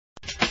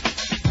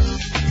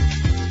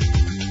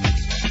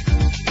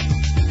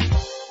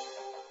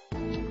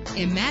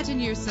Imagine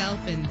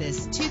yourself in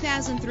this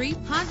 2003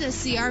 Honda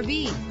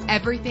CR-V.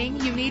 Everything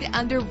you need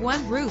under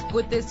one roof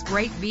with this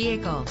great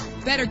vehicle.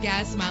 Better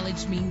gas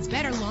mileage means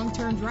better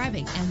long-term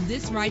driving, and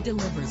this ride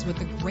delivers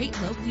with a great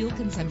low fuel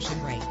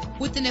consumption rate.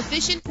 With an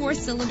efficient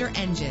 4-cylinder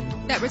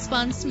engine that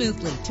responds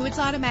smoothly to its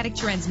automatic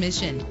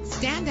transmission.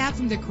 Stand out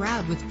from the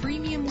crowd with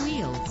premium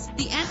wheels.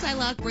 The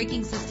anti-lock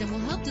braking system will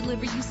help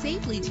deliver you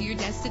safely to your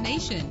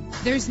destination.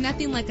 There's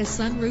nothing like a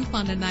sunroof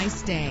on a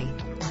nice day.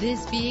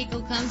 This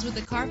vehicle comes with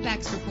a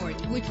Carfax report,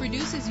 which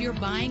reduces your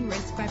buying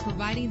risk by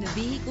providing the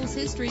vehicle's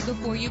history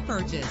before you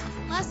purchase.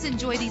 Plus,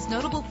 enjoy these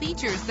notable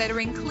features that are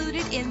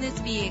included in this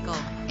vehicle: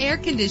 air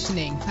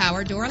conditioning,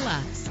 power door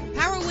locks,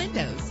 power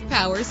windows,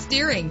 power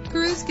steering,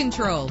 cruise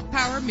control,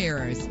 power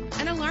mirrors,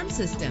 an alarm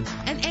system,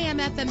 an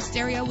AM/FM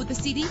stereo with a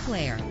CD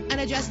player, an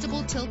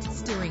adjustable tilt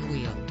steering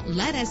wheel.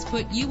 Let us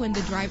put you in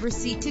the driver's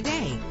seat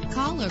today.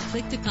 Call or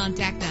click to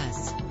contact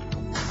us.